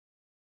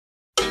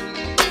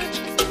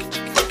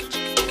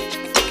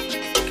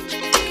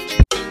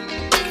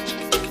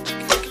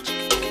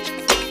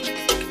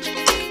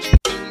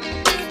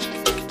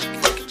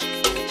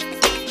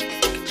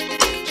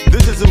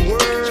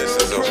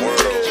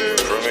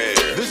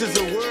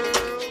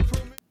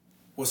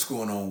What's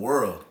going on,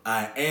 world?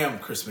 I am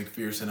Chris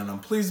McPherson, and I'm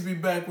pleased to be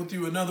back with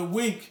you another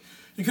week.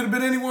 You could have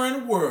been anywhere in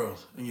the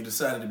world, and you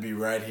decided to be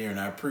right here, and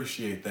I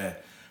appreciate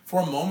that.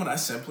 For a moment, I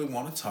simply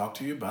want to talk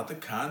to you about the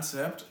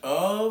concept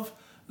of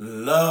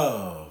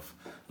love.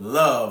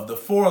 Love, the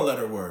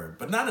four-letter word,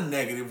 but not a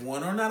negative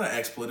one or not an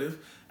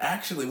expletive.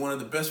 Actually, one of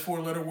the best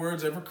four-letter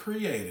words ever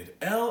created.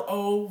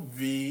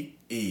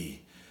 L-O-V-E.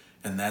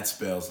 And that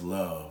spells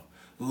love.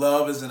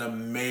 Love is an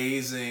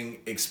amazing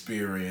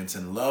experience,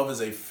 and love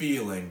is a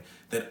feeling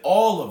that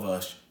all of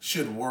us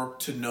should work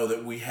to know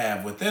that we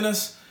have within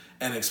us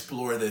and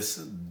explore this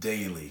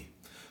daily.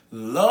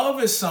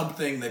 Love is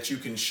something that you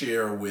can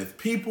share with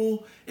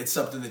people. It's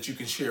something that you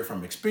can share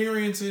from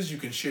experiences. You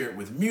can share it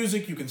with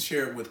music. You can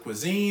share it with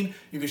cuisine.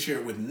 You can share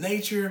it with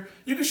nature.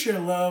 You can share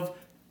love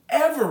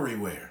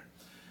everywhere.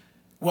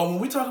 Well, when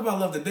we talk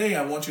about love today,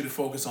 I want you to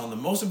focus on the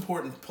most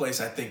important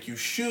place I think you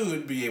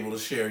should be able to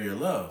share your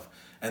love,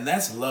 and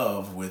that's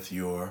love with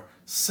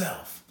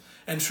yourself.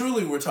 And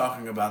truly, we're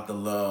talking about the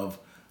love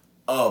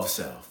of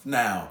self.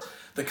 Now,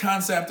 the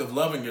concept of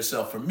loving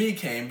yourself for me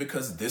came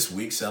because this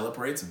week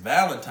celebrates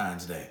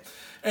Valentine's Day.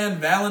 And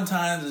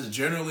Valentine's is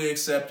generally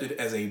accepted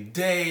as a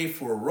day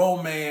for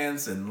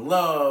romance and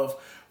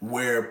love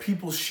where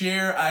people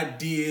share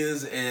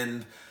ideas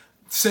and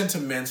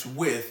sentiments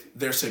with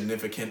their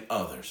significant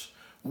others.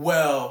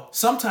 Well,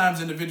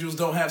 sometimes individuals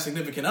don't have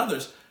significant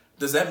others.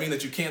 Does that mean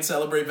that you can't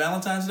celebrate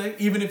Valentine's Day?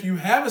 Even if you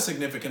have a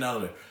significant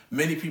other,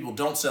 many people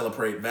don't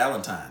celebrate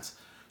Valentine's.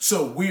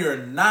 So we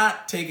are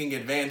not taking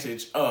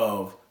advantage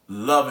of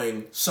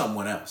loving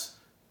someone else.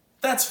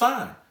 That's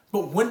fine.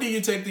 But when do you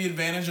take the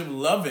advantage of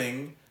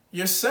loving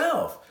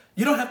yourself?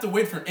 You don't have to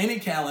wait for any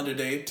calendar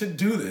day to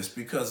do this,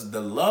 because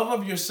the love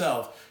of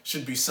yourself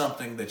should be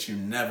something that you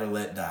never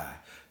let die.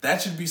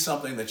 That should be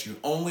something that you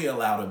only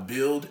allow to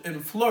build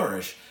and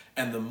flourish.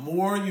 And the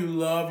more you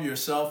love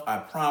yourself, I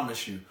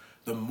promise you,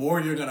 the more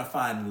you're going to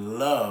find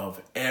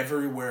love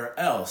everywhere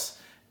else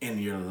in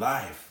your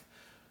life.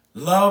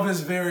 Love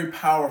is very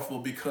powerful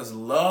because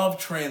love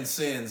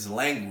transcends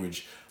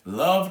language.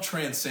 Love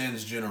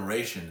transcends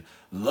generation.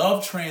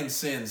 Love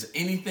transcends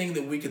anything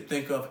that we could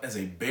think of as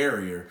a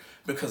barrier,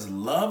 because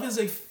love is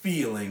a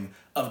feeling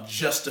of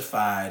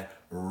justified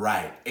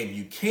right. And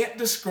you can't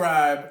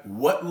describe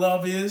what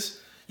love is.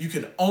 You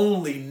can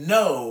only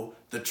know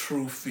the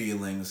true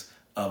feelings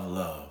of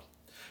love.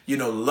 You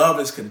know, love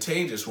is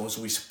contagious. Once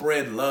we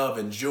spread love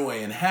and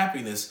joy and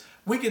happiness,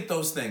 we get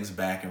those things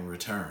back in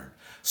return.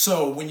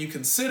 So when you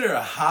consider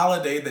a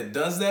holiday that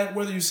does that,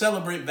 whether you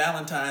celebrate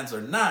Valentine's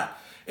or not,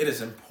 it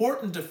is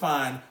important to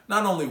find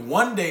not only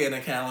one day in a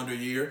calendar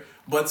year,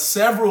 but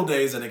several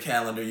days in a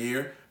calendar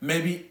year,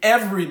 maybe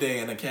every day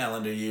in a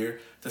calendar year,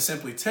 to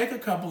simply take a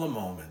couple of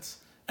moments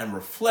and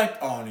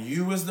reflect on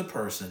you as the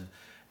person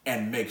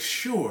and make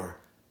sure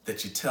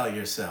that you tell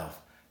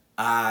yourself,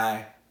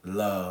 I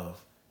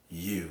love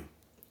you.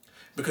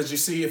 Because you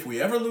see, if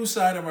we ever lose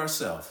sight of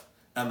ourselves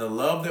and the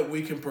love that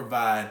we can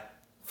provide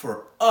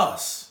for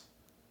us,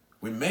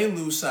 we may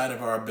lose sight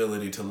of our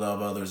ability to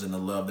love others and the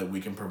love that we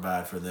can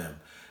provide for them.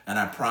 And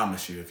I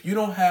promise you, if you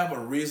don't have a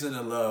reason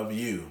to love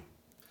you,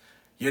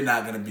 you're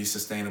not going to be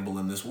sustainable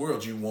in this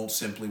world. You won't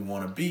simply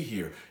want to be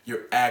here.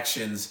 Your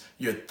actions,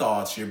 your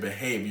thoughts, your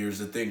behaviors,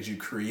 the things you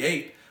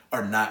create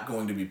are not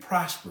going to be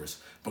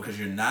prosperous because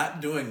you're not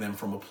doing them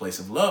from a place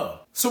of love.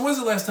 So when's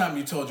the last time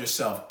you told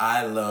yourself,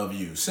 I love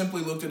you?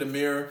 Simply looked at a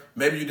mirror.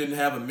 Maybe you didn't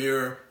have a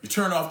mirror. You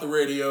turned off the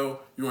radio.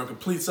 You were in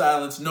complete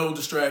silence, no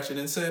distraction,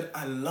 and said,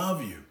 I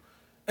love you.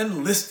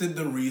 And listed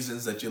the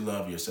reasons that you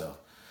love yourself.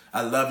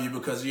 I love you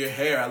because of your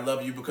hair. I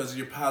love you because of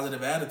your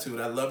positive attitude.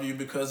 I love you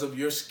because of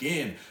your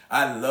skin.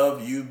 I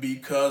love you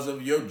because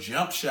of your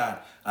jump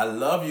shot. I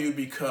love you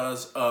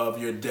because of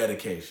your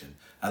dedication.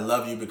 I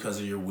love you because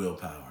of your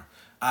willpower.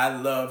 I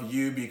love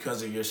you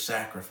because of your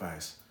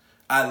sacrifice.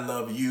 I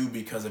love you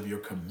because of your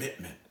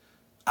commitment.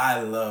 I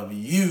love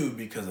you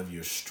because of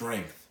your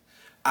strength.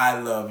 I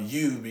love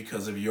you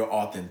because of your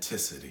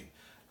authenticity.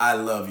 I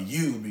love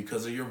you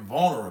because of your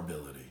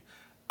vulnerability.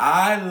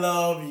 I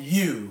love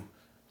you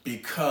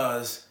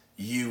because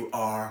you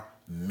are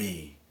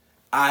me.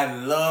 I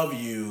love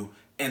you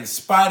in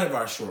spite of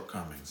our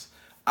shortcomings.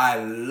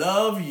 I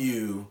love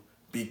you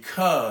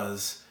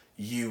because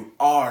you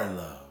are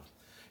love.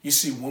 You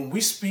see, when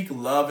we speak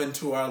love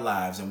into our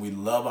lives and we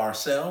love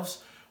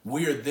ourselves,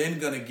 we are then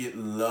going to get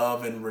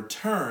love in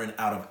return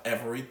out of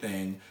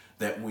everything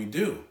that we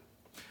do.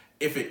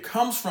 If it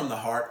comes from the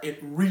heart, it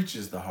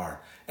reaches the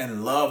heart.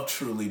 And love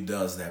truly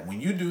does that. When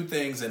you do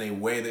things in a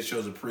way that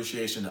shows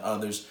appreciation to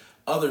others,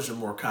 others are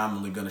more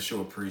commonly going to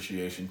show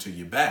appreciation to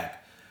you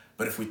back.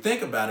 But if we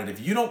think about it, if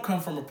you don't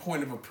come from a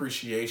point of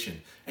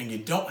appreciation and you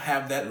don't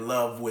have that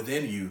love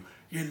within you,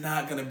 you're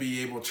not going to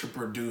be able to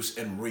produce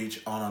and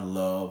reach on a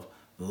love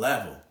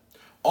level.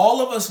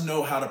 All of us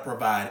know how to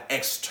provide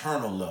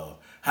external love,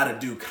 how to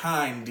do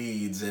kind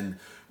deeds and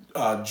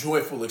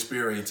joyful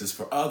experiences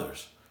for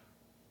others.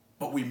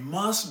 But we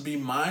must be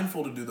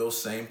mindful to do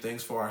those same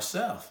things for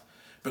ourselves.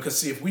 Because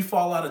see, if we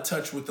fall out of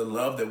touch with the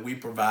love that we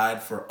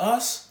provide for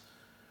us,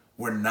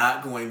 we're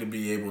not going to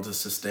be able to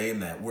sustain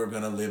that. We're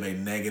going to live a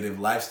negative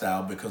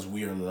lifestyle because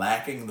we are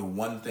lacking the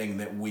one thing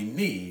that we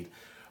need,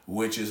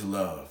 which is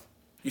love.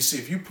 You see,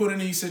 if you put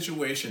any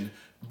situation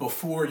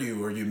before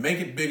you, or you make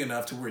it big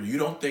enough to where you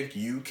don't think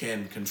you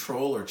can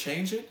control or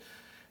change it,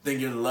 then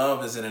your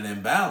love is in an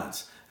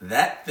imbalance.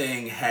 That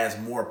thing has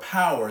more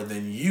power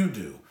than you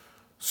do.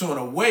 So in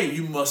a way,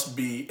 you must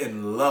be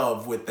in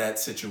love with that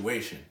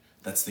situation.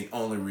 That's the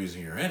only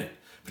reason you're in it.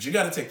 But you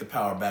got to take the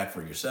power back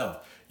for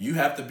yourself. You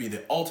have to be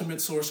the ultimate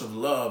source of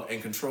love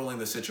and controlling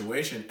the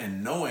situation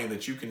and knowing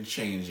that you can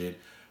change it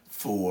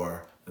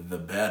for the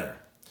better.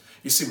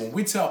 You see, when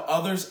we tell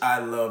others, I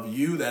love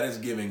you, that is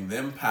giving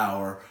them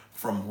power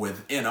from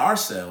within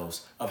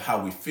ourselves of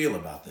how we feel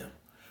about them.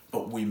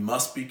 But we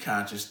must be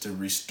conscious to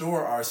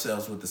restore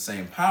ourselves with the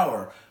same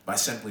power by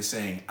simply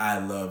saying, I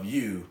love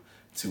you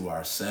to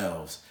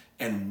ourselves.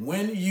 And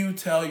when you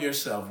tell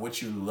yourself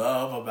what you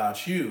love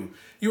about you,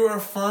 you are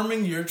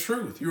affirming your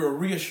truth. You are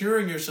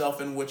reassuring yourself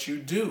in what you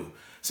do.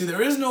 See,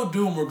 there is no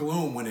doom or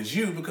gloom when it's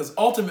you, because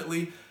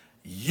ultimately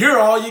you're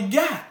all you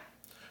got.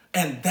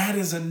 And that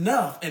is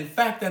enough. In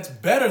fact, that's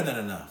better than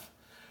enough.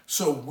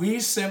 So we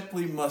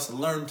simply must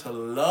learn to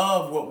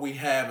love what we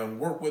have and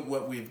work with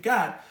what we've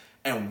got,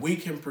 and we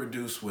can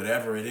produce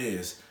whatever it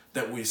is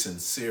that we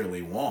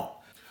sincerely want.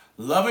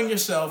 Loving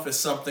yourself is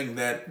something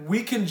that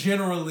we can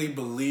generally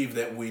believe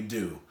that we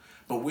do,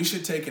 but we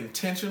should take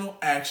intentional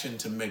action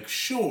to make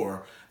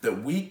sure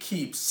that we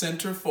keep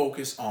center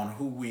focus on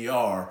who we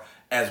are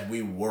as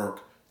we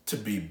work to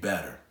be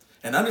better.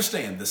 And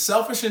understand, the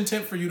selfish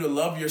intent for you to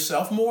love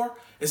yourself more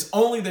is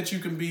only that you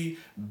can be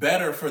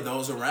better for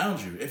those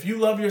around you. If you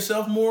love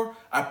yourself more,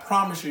 I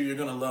promise you're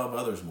going to love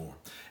others more.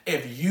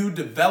 If you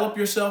develop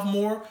yourself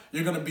more,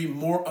 you're going to be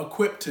more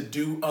equipped to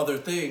do other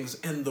things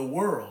in the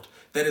world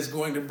that is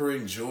going to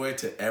bring joy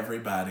to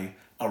everybody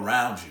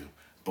around you.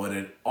 But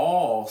it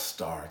all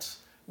starts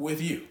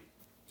with you.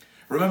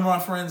 Remember, my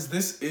friends,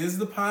 this is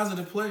the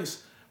Positive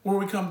Place, where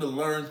we come to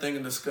learn, think,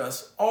 and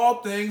discuss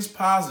all things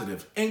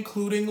positive,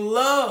 including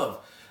love.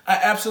 I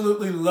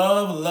absolutely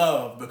love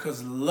love,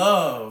 because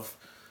love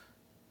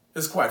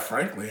is, quite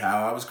frankly,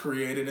 how I was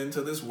created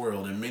into this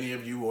world, and many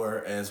of you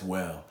are as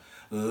well.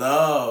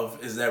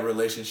 Love is that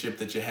relationship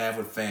that you have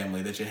with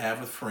family, that you have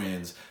with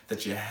friends,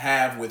 that you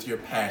have with your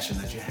passion,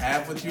 that you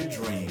have with your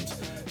dreams,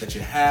 that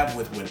you have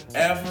with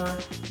whatever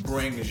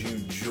brings you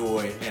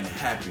joy and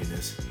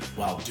happiness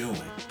while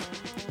doing.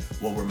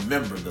 Well,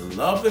 remember, the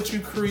love that you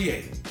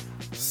create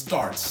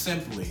starts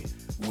simply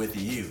with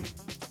you.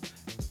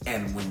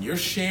 And when you're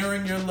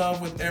sharing your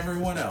love with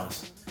everyone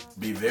else,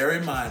 be very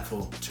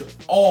mindful to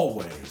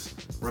always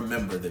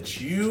remember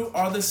that you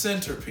are the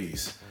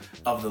centerpiece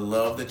of the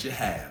love that you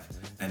have.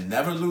 And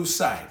never lose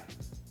sight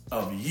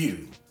of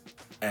you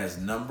as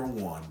number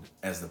one,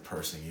 as the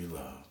person you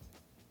love.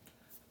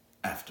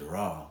 After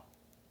all,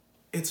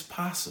 it's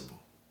possible.